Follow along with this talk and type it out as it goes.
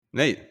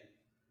Nate,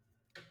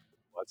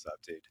 What's up,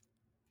 dude?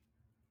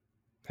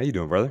 how you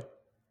doing, brother?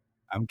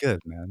 I'm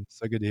good, man.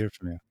 So good to hear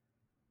from you.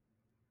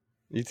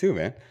 You too,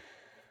 man.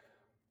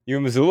 You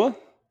in Missoula?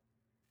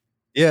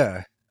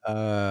 Yeah,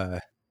 uh,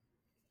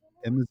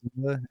 in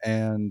Missoula,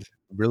 and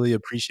really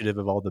appreciative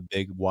of all the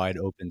big, wide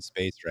open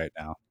space right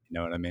now. You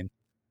know what I mean?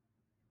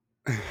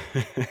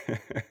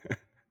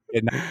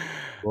 Getting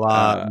a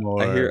lot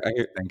I more. hear, I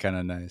hear. It's been kind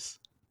of nice.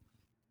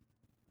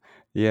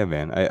 Yeah,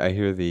 man. I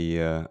hear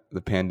the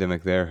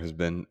pandemic there has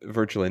been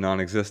virtually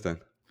non-existent.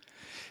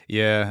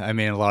 Yeah, I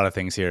mean, a lot of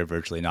things here are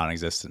virtually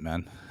non-existent,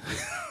 man.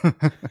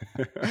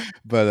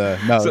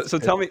 But no, So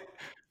tell me,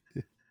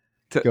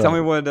 go tell ahead.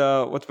 me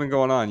what's been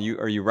going on.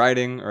 Are you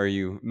writing? Are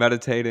you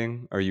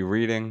meditating? Are you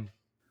reading?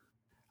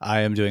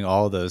 I am doing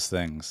all those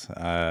things.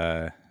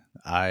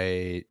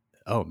 I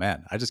oh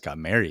man, I just got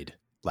married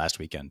last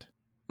weekend.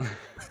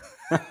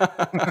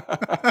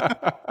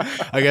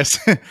 I guess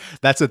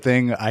that's a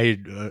thing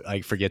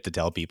I forget to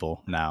tell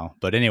people now.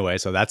 But anyway,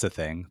 so that's a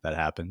thing that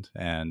happened,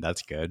 and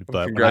that's good. Well,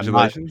 But when I'm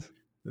not, congratulations.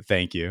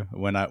 thank you.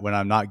 When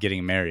I'm not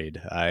getting married,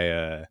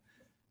 I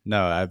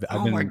no, I've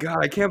Oh my been. God,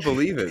 I can't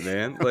believe it,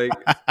 man. Like,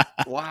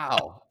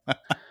 wow.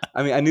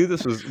 I mean, I knew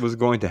this was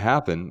going to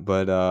happen,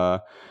 but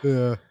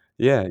Yeah.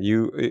 yeah,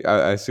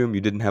 I assume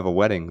you didn't have a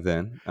wedding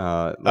then,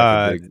 like a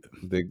Uh,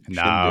 big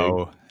shindig.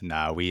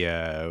 no, we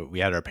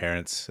had our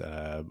parents,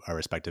 our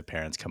respective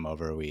parents, come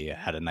over. We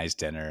had a nice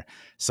dinner,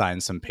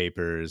 signed some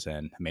papers,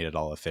 and made it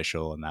all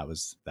official. And that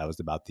was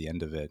about the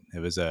end of it. It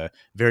was a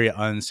very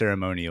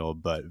unceremonial,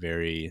 but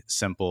very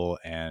simple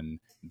and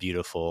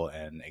beautiful,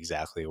 and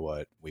exactly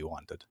what we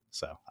wanted.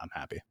 So I'm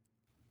happy.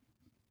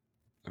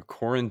 A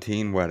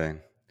quarantine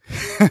wedding.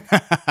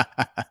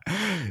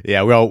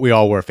 Yeah, we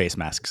all wore face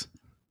masks.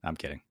 I'm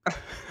kidding.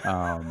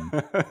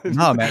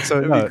 No, man. So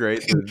That'd be no,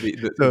 great.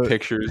 The so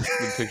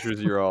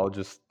pictures. You're all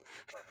just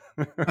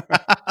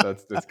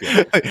that's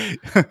good.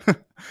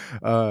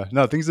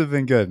 no, things have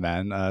been good,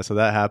 man. So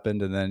that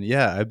happened, and then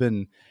yeah, I've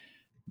been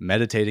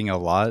meditating a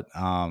lot.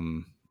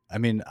 I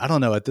mean, I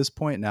don't know. At this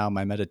point now,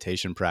 my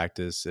meditation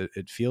practice,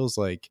 it feels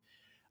like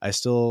I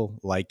still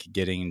like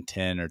getting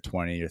 10 or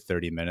 20 or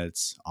 30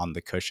 minutes on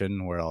the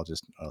cushion where I'll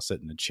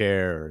sit in a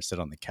chair or sit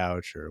on the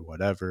couch or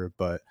whatever.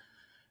 But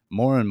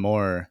more and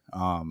more,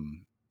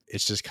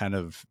 it's just kind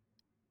of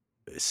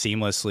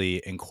seamlessly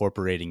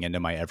incorporating into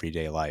my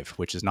everyday life,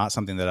 which is not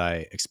something that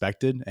I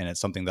expected, and it's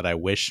something that I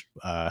wish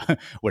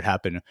would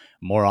happen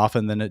more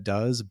often than it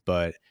does.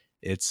 But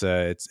it's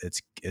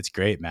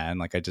great, man.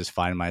 Like I just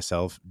find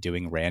myself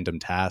doing random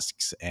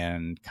tasks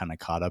and kind of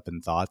caught up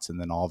in thoughts, and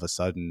then all of a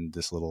sudden,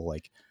 this little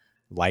like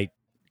light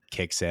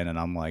kicks in, and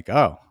I'm like,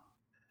 oh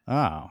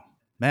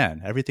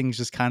man, everything's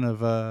just kind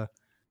of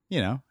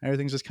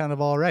everything's just kind of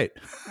all right,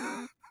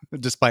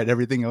 despite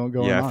everything going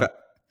Yeah, on.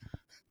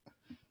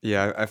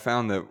 I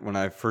found that when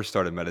I first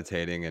started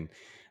meditating and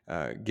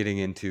getting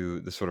into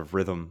the sort of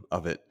rhythm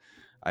of it,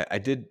 I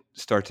did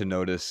start to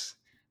notice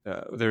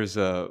there's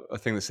a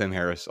thing that Sam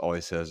Harris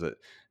always says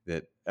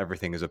that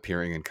everything is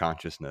appearing in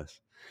consciousness,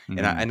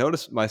 and I Mm.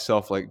 noticed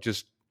myself like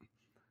just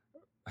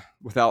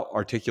without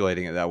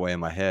articulating it that way in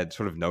my head,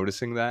 sort of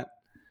noticing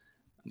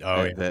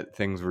Oh yeah. that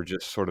things were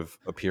just sort of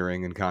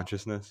appearing in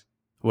consciousness.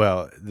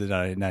 Well,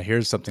 now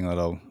here's something I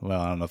don't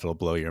know if it'll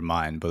blow your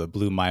mind, but it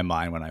blew my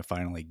mind when I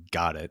finally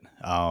got it.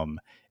 And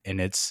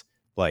it's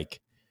like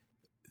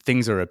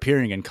things are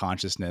appearing in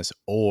consciousness,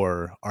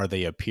 or are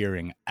they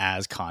appearing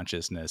as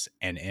consciousness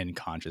and in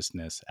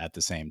consciousness at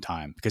the same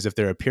time? Because if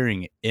they're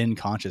appearing in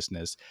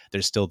consciousness,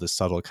 there's still this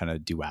subtle kind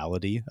of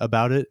duality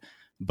about it.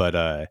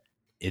 But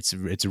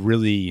it's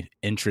really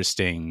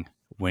interesting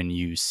when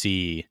you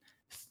see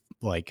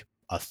like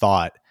a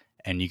thought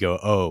and you go,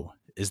 oh,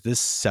 is this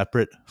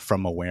separate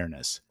from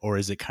awareness, or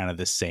is it kind of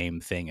the same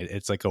thing?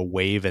 It's like a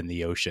wave in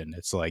the ocean.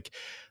 It's like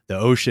the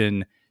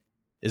ocean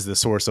is the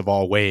source of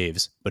all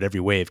waves, but every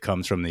wave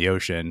comes from the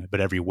ocean, but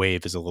every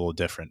wave is a little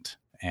different.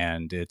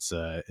 And it's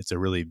a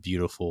really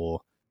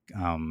beautiful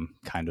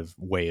kind of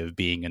way of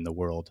being in the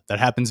world that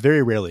happens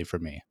very rarely for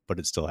me, but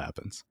it still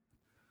happens.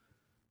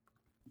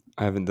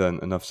 I haven't done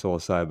enough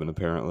psilocybin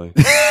apparently,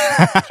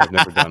 which I've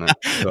never done it.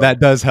 So That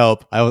does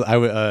help.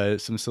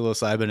 Some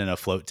psilocybin in a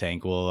float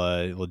tank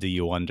will do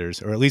you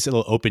wonders, or at least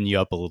it'll open you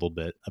up a little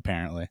bit,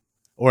 apparently,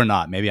 or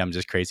not. Maybe I'm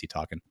just crazy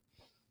talking.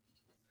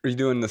 are you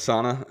doing the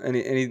sauna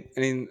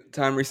any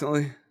time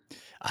recently?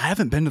 I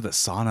haven't been to the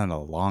sauna in a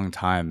long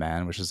time,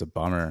 man, which is a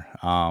bummer.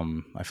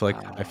 I feel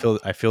like Uh,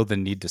 I feel the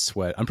need to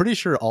sweat. I'm pretty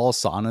sure all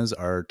saunas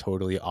are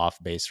totally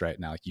off base right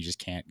now. Like you just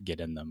can't get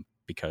in them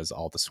because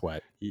all the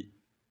sweat. y-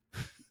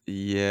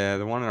 yeah,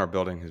 the one in our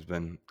building has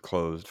been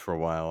closed for a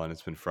while, and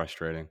it's been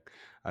frustrating.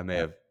 I may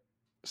have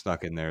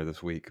snuck in there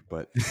this week,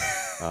 but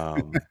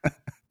um,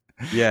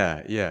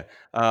 yeah, yeah.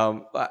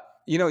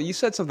 You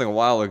said something a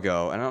while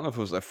ago, and I don't know if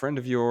it was a friend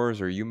of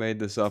yours or you made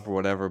this up or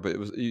whatever,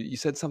 but you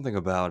said something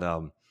about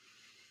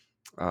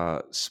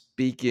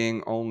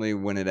speaking only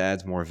when it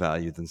adds more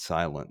value than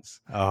silence,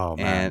 Oh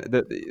man.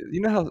 and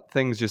you know how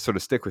things just sort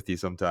of stick with you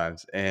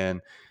sometimes,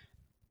 and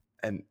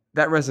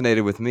that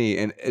resonated with me,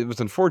 and it was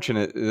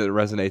unfortunate that it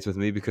resonates with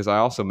me because I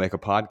also make a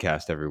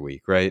podcast every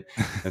week, right?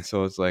 And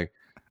so it's like,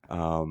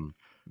 um,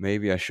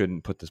 maybe I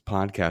shouldn't put this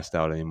podcast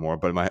out anymore.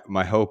 But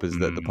my hope is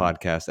that the Mm,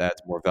 podcast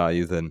adds more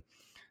value than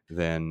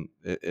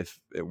if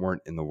it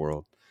weren't in the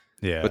world.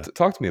 But yeah.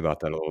 talk to me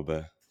about that a little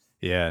bit.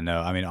 Yeah,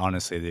 no, I mean,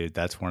 honestly, dude,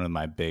 that's one of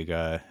my big,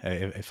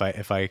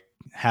 if I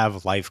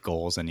have life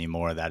goals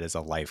anymore, that is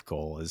a life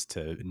goal, is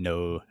to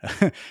know,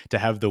 to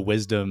have the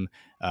wisdom,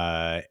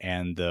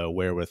 and the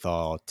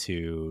wherewithal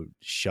to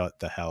shut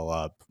the hell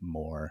up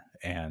more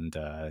and,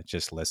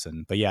 just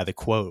listen. But yeah, the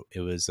quote,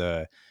 it was,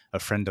 a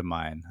friend of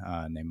mine,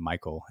 named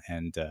Michael,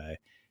 and,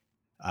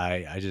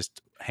 I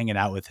just hanging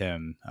out with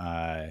him.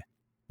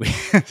 We,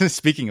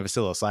 speaking of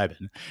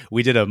psilocybin,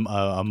 we did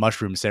a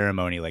mushroom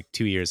ceremony like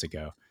 2 years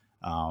ago,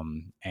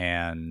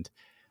 and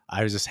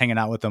I was just hanging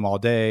out with him all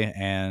day.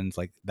 And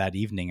like that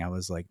evening, I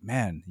was like,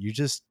 "Man, you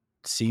just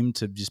seem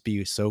to just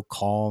be so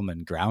calm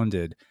and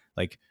grounded.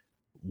 Like,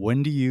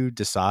 when do you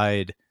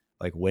decide?"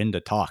 Like when to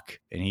talk,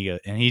 and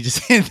he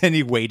just and then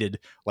he waited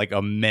like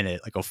a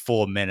minute, like a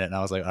full minute, and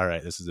I was like, all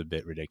right, this is a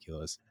bit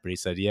ridiculous. But he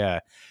said, yeah,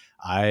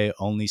 I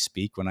only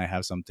speak when I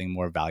have something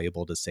more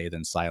valuable to say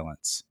than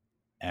silence.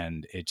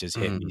 And it just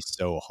hit me Mm.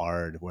 so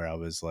hard where I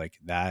was like,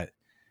 that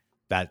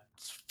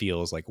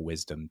feels like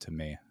wisdom to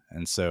me.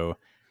 And so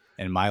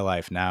in my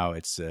life now,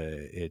 it's,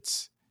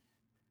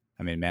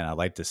 I mean, man, I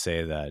like to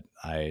say that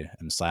I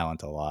am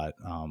silent a lot.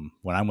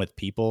 When I'm with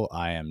people,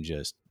 I am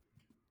just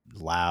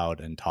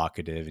loud and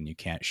talkative and you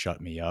can't shut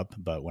me up.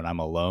 But when I'm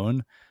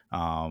alone,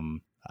 I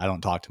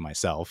don't talk to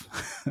myself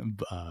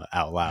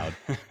out loud.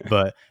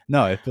 But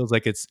no, it feels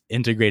like it's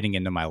integrating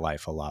into my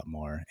life a lot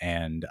more.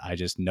 And I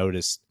just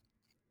notice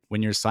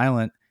when you're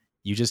silent,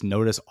 you just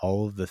notice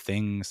all of the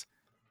things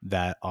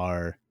that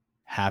are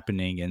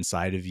happening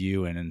inside of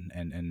you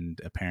and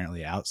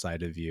apparently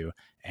outside of you,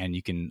 and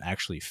you can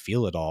actually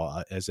feel it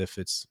all, as if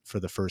it's for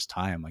the first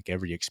time. Like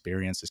every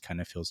experience just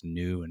kind of feels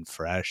new and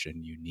fresh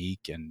and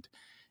unique, and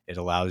it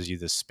allows you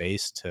the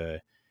space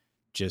to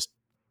just,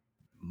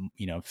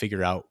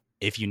 figure out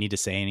if you need to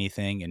say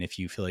anything, and if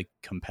you feel like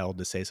compelled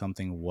to say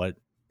something, what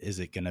is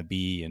it going to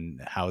be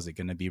and how is it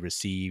going to be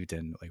received,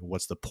 and like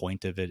what's the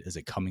point of it? Is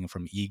it coming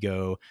from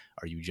ego?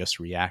 Are you just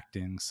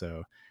reacting?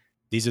 So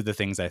these are the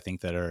things I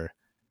think that are,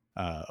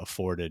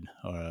 afforded,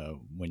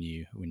 when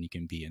you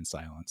can be in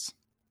silence.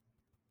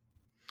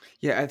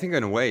 Yeah, I think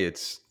in a way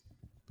it's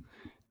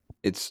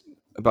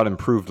about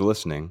improved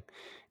listening,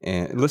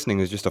 and listening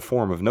is just a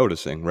form of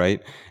noticing,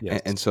 right?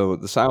 Yes. And so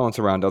the silence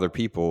around other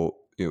people,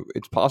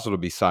 it's possible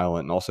to be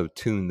silent and also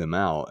tune them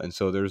out. And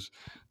so there's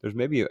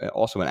maybe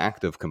also an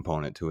active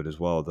component to it as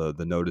well,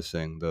 the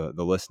noticing,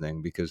 the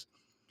listening, because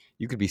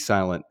you could be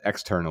silent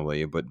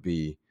externally but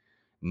be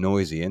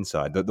noisy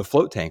inside. The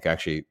float tank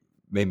actually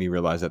made me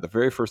realize that the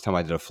very first time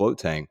I did a float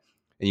tank,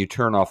 and you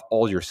turn off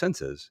all your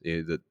senses,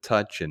 the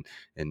touch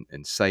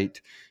and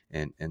sight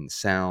and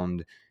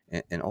sound,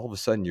 and all of a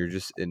sudden you're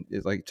just in,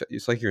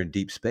 it's like you're in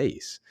deep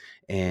space.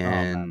 Oh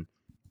man. And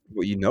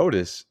what you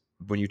notice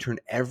when you turn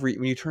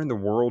the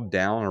world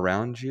down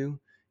around you,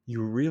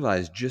 you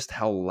realize just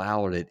how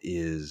loud it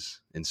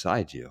is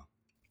inside you.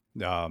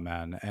 Oh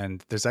man,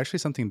 and there's actually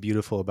something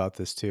beautiful about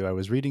this too. I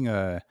was reading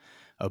a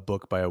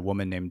book by a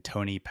woman named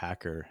Toni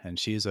Packer, and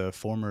she's a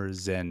former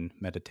Zen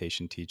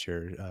meditation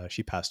teacher.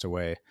 She passed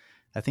away,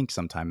 I think,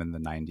 sometime in the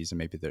 '90s and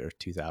maybe the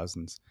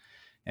 2000s.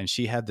 And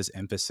she had this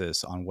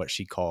emphasis on what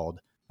she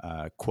called,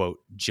 quote,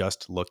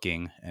 just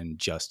looking and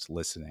just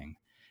listening.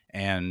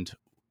 And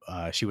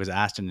she was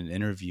asked in an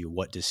interview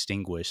what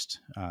distinguished,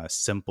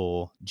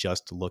 simple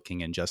just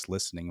looking and just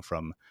listening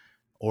from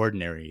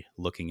ordinary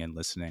looking and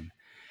listening.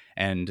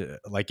 And,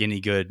 like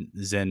any good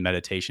Zen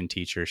meditation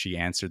teacher, she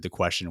answered the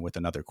question with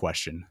another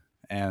question.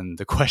 And Mm.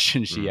 the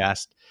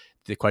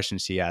question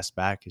she asked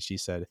back is, she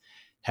said,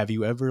 "Have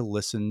you ever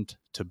listened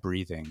to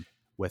breathing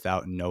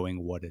without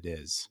knowing what it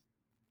is?"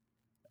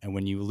 And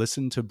when you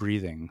listen to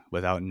breathing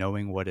without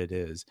knowing what it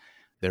is,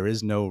 there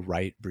is no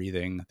right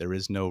breathing, there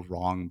is no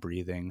wrong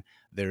breathing.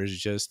 There is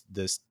just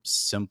this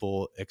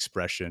simple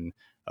expression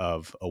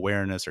of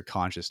awareness or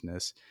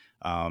consciousness,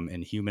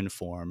 in human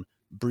form,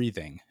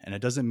 breathing. And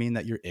it doesn't mean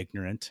that you're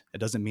ignorant, it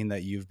doesn't mean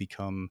that you've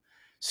become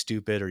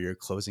stupid or you're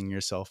closing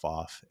yourself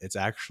off. It's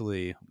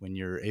actually when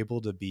you're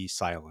able to be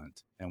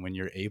silent and when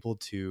you're able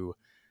to,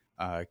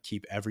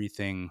 keep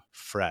everything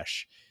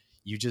fresh,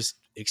 you just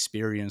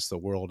experience the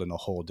world in a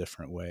whole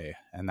different way.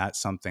 And that's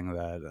something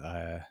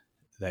that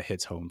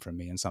hits home for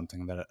me, and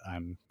something that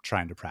I'm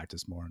trying to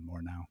practice more and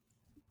more now.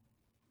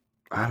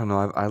 I don't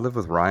know. I lived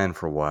with Ryan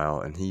for a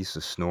while, and he used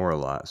to snore a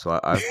lot. So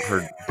I've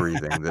heard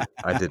breathing that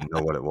I didn't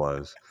know what it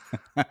was.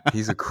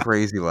 He's a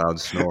crazy loud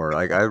snorer.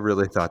 Like I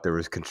really thought there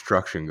was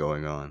construction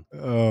going on,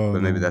 Oh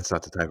but maybe man. that's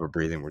not the type of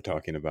breathing we're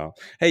talking about.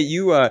 Hey,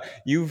 you've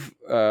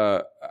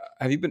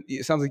have you been?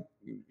 It sounds like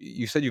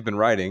you said you've been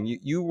writing.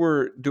 You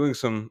were doing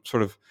some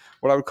sort of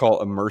what I would call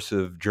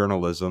immersive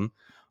journalism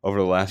over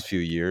the last few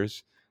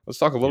years. Let's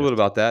talk a little Yes. bit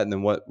about that, and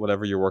then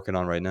whatever you're working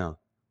on right now.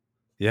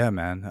 Yeah,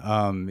 man.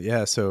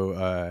 Yeah,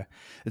 so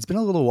it's been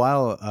a little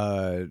while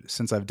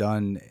since I've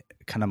done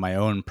kind of my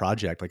own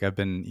project. Like I've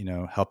been,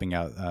 helping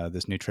out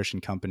this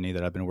nutrition company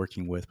that I've been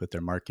working with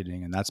their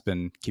marketing, and that's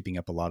been keeping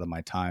up a lot of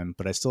my time.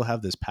 But I still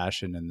have this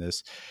passion and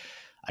this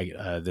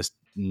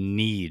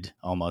need,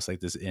 almost like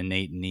this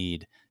innate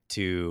need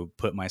to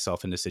put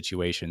myself into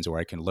situations where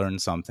I can learn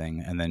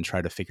something and then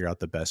try to figure out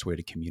the best way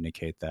to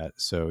communicate that.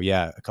 So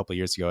yeah, a couple of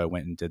years ago, I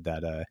went and did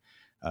that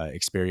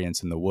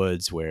experience in the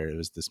woods where it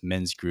was this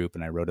men's group,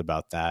 and I wrote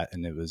about that,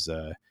 and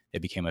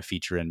it became a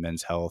feature in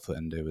Men's Health,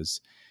 and it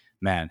was,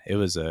 man, it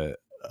was a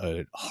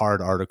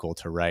hard article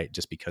to write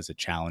just because it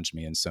challenged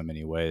me in so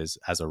many ways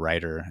as a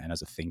writer and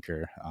as a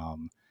thinker.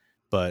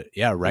 But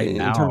yeah, right In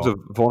terms now, of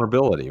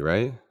vulnerability,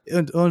 right?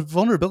 and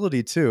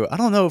vulnerability too. I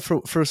don't know,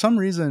 for some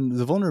reason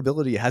the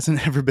vulnerability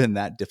hasn't ever been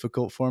that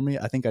difficult for me.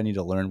 I think I need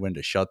to learn when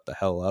to shut the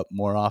hell up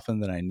more often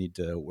than I need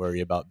to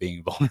worry about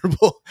being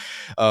vulnerable.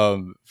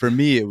 For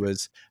me, it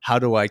was how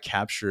do I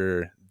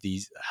capture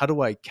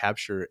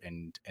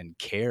and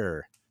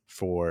care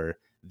for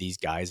these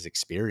guys'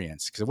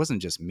 experience, because it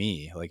wasn't just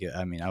me. Like,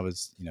 I mean, I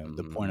was,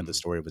 the point of the Mm.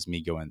 story was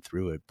me going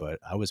through it, but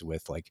I was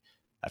with, like,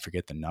 I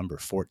forget the number,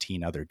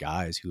 14 other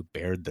guys who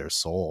bared their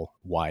soul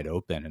wide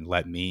open and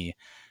let me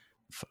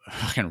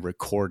fucking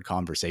record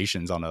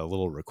conversations on a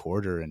little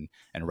recorder and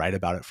write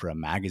about it for a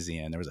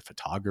magazine. And there was a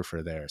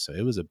photographer there, so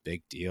it was a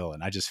big deal.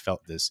 And I just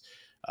felt this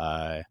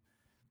uh,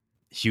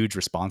 huge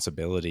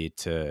responsibility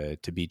to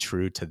be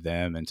true to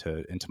them and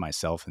to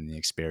myself and the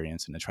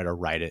experience, and to try to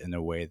write it in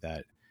a way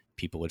that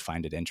people would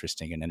find it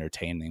interesting and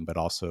entertaining, but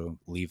also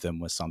leave them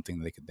with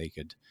something they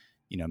could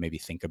maybe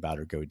think about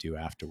or go do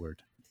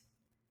afterward.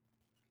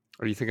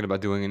 Are you thinking about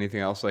doing anything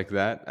else like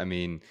that? I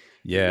mean,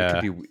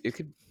 Yeah. it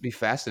could be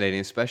fascinating,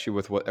 especially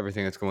with what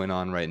everything that's going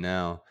on right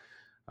now.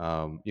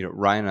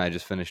 Ryan and I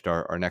just finished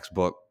our next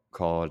book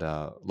called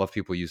 "Love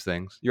People Use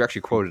Things." You're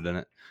actually quoted in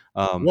it,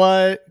 um,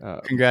 What?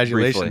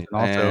 Congratulations, briefly,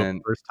 and also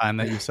and first time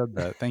that you've said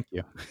that. Thank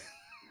you.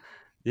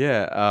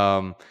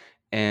 yeah,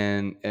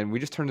 and we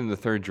just turned in the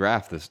third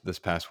draft this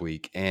past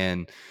week,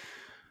 and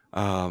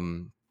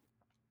um,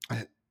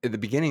 at the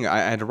beginning, I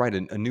had to write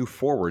a new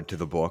forward to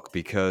the book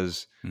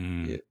because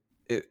Mm,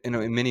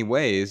 in many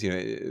ways,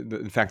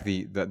 in fact,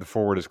 the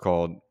forward is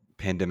called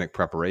pandemic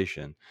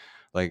preparation.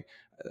 Like,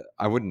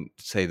 I wouldn't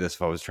say this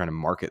if I was trying to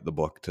market the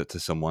book to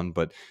someone,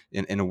 but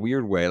in a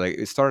weird way, like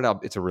it started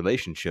out, it's a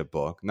relationship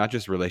book, not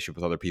just relationship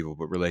with other people,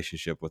 but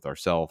relationship with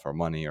ourself, our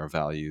money, our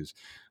values,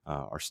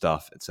 our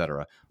stuff,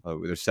 etc.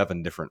 There's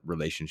 7 different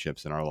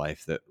relationships in our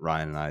life that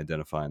Ryan and I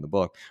identify in the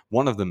book.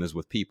 One of them is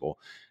with people,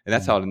 and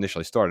that's mm, how it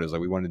initially started. Is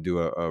like we wanted to do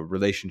a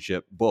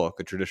relationship book,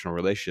 a traditional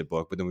relationship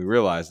book, but then we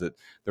realized that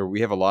we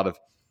have a lot of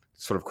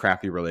sort of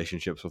crappy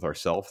relationships with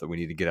ourselves that we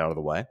need to get out of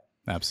the way,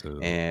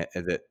 absolutely. and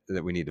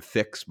that we need to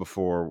fix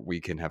before we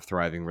can have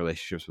thriving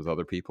relationships with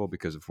other people.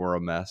 Because if we're a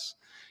mess,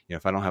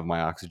 if I don't have my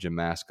oxygen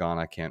mask on,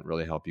 I can't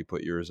really help you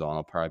put yours on.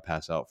 I'll probably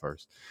pass out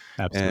first.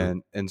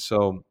 Absolutely. And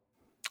so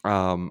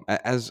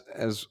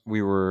as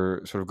we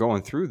were sort of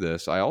going through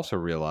this, I also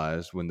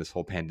realized when this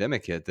whole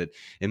pandemic hit that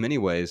in many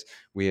ways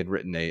we had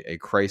written a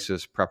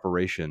crisis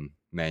preparation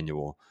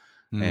manual.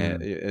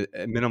 And Mm,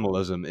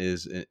 minimalism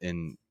is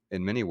in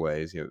many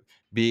ways,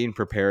 being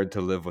prepared to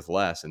live with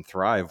less and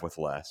thrive with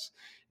less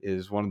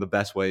is one of the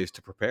best ways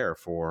to prepare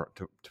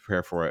to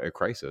prepare for a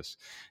crisis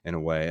in a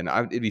way. And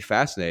it'd be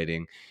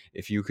fascinating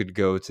if you could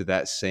go to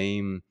that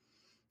same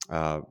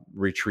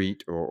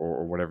retreat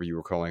or whatever you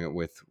were calling it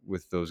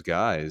with those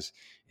guys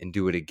and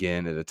do it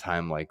again at a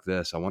time like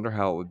this. I wonder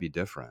how it would be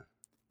different.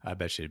 I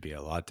bet you it'd be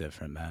a lot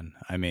different, man.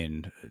 I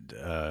mean,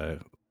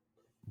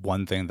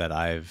 one thing that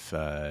I've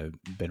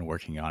been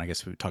working on, I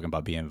guess we're talking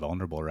about being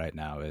vulnerable right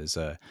now, is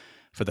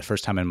for the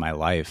first time in my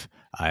life,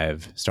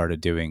 I've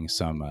started doing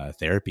some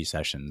therapy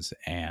sessions,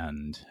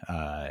 and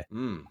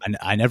Mm.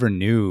 I never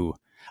knew.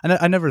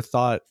 I never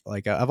thought,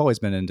 like, I've always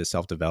been into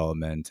self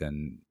development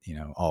and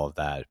all of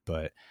that,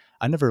 but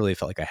I never really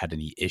felt like I had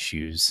any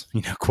issues,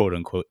 quote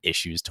unquote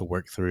issues to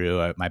work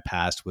through. My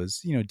past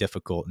was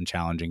difficult and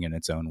challenging in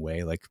its own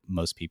way, like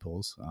most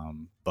people's,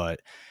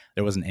 but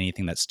there wasn't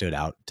anything that stood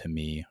out to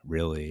me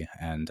really.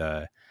 And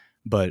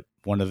but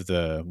one of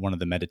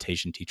the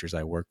meditation teachers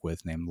I work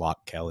with, named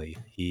Locke Kelly,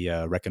 he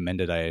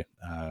recommended I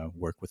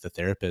work with a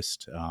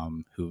therapist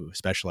who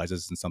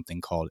specializes in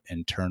something called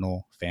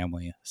internal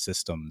family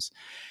systems.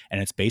 And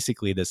it's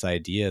basically this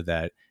idea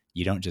that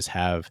you don't just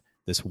have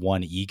this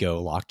one ego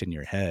locked in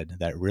your head,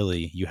 that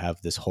really you have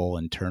this whole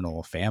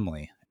internal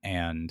family.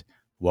 And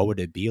what would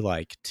it be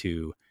like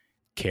to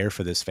care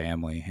for this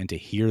family and to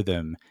hear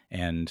them?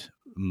 And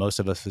most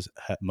of us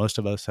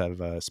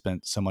have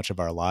spent so much of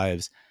our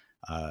lives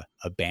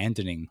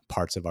abandoning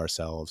parts of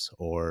ourselves,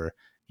 or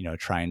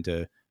trying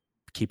to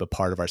keep a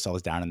part of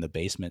ourselves down in the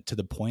basement, to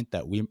the point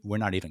that we're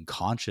not even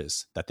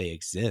conscious that they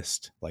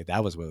exist. Like,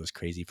 that was what was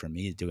crazy for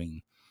me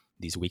doing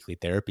these weekly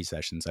therapy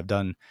sessions. I've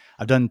done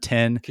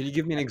 10. Can you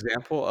give me an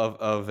example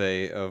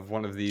of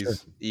one of Sure.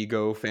 these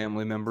ego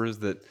family members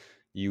that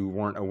you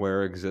weren't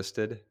aware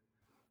existed?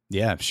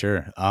 Yeah,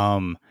 sure.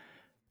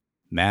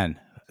 Man,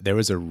 there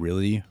was a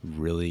really,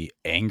 really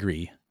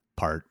angry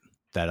part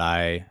that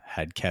I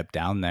had kept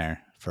down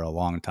there for a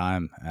long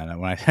time. And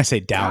when I say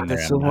God, down there,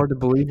 that's I'm so not, hard to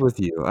believe with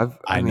you. I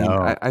I mean,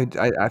 know,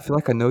 I feel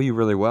like I know you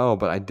really well,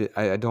 but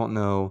I don't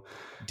know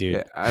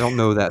dude. I don't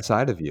know that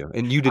side of you,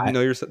 and you didn't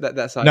know your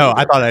that side No,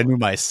 I either, thought I apparently. knew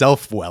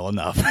myself well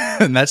enough.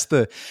 And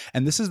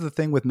this is the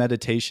thing with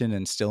meditation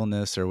and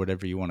stillness or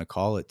whatever you want to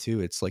call it too.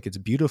 It's like it's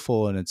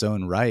beautiful in its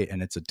own right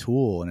and it's a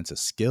tool and it's a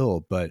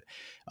skill, but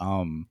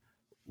um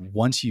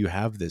once you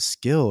have this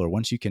skill or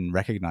once you can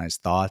recognize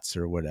thoughts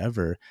or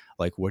whatever,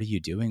 like what are you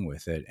doing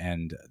with it?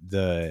 And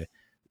the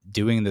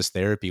doing this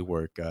therapy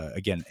work,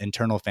 again,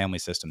 internal family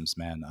systems,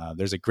 man.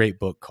 There's a great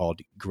book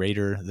called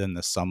Greater Than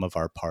the Sum of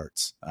Our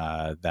Parts,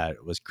 that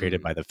was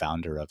created by Mhm. the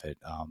founder of it.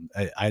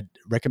 I'd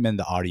recommend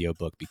the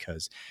audiobook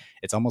because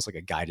it's almost like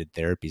a guided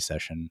therapy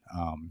session.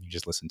 You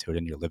just listen to it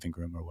in your living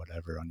room or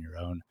whatever on your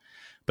own.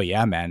 But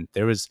yeah, man,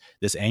 there was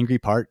this angry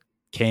part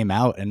came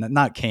out, and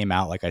not came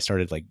out like I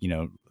started like,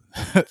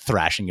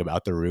 thrashing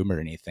about the room or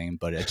anything,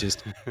 but it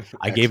just,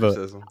 I gave a,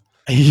 Exorcism.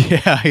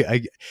 yeah,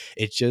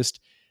 it just,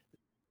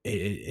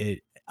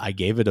 I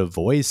gave it a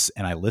voice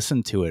and I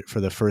listened to it for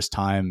the first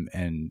time,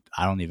 and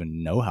I don't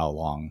even know how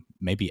long,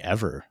 maybe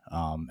ever,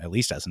 at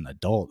least as an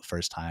adult,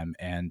 first time.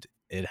 And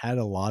it had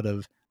a lot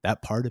of,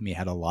 that part of me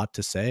had a lot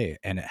to say,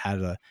 and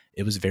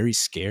it was very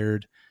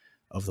scared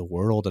of the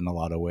world in a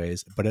lot of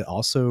ways, but it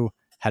also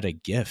had a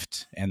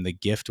gift, and the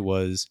gift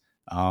was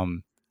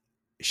um,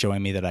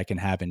 showing me that I can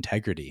have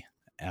integrity,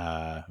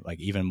 like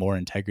even more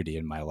integrity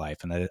in my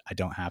life, and that I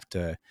don't have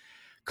to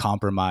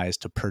compromise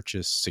to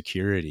purchase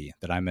security,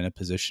 that I'm in a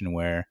position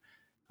where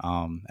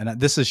and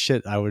this is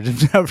shit I would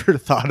have never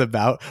thought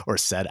about or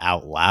said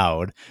out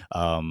loud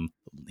a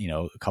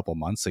couple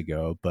months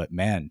ago, but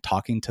man,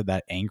 talking to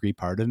that angry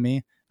part of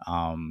me,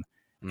 um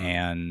Mm.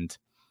 and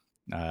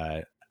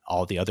uh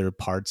all the other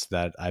parts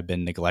that I've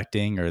been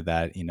neglecting or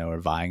that are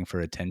vying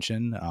for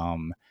attention,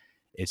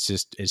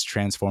 it's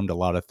transformed a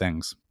lot of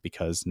things,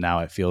 because now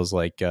it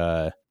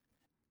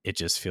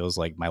just feels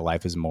like my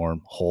life is more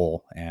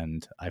whole,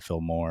 and I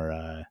feel more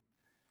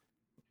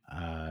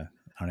I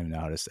don't even know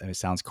how to say it.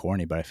 Sounds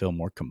corny, but I feel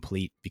more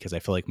complete because I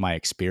feel like my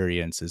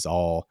experience is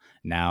all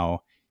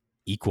now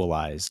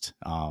equalized,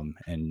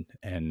 and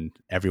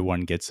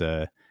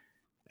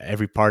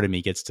every part of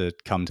me gets to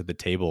come to the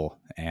table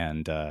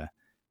and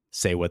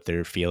say what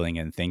they're feeling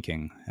and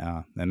thinking.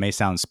 That may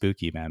sound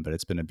spooky, man, but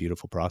it's been a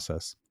beautiful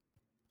process.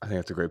 I think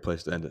that's a great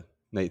place to end it.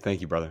 Nate,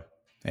 thank you, brother.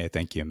 Hey,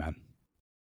 thank you, man.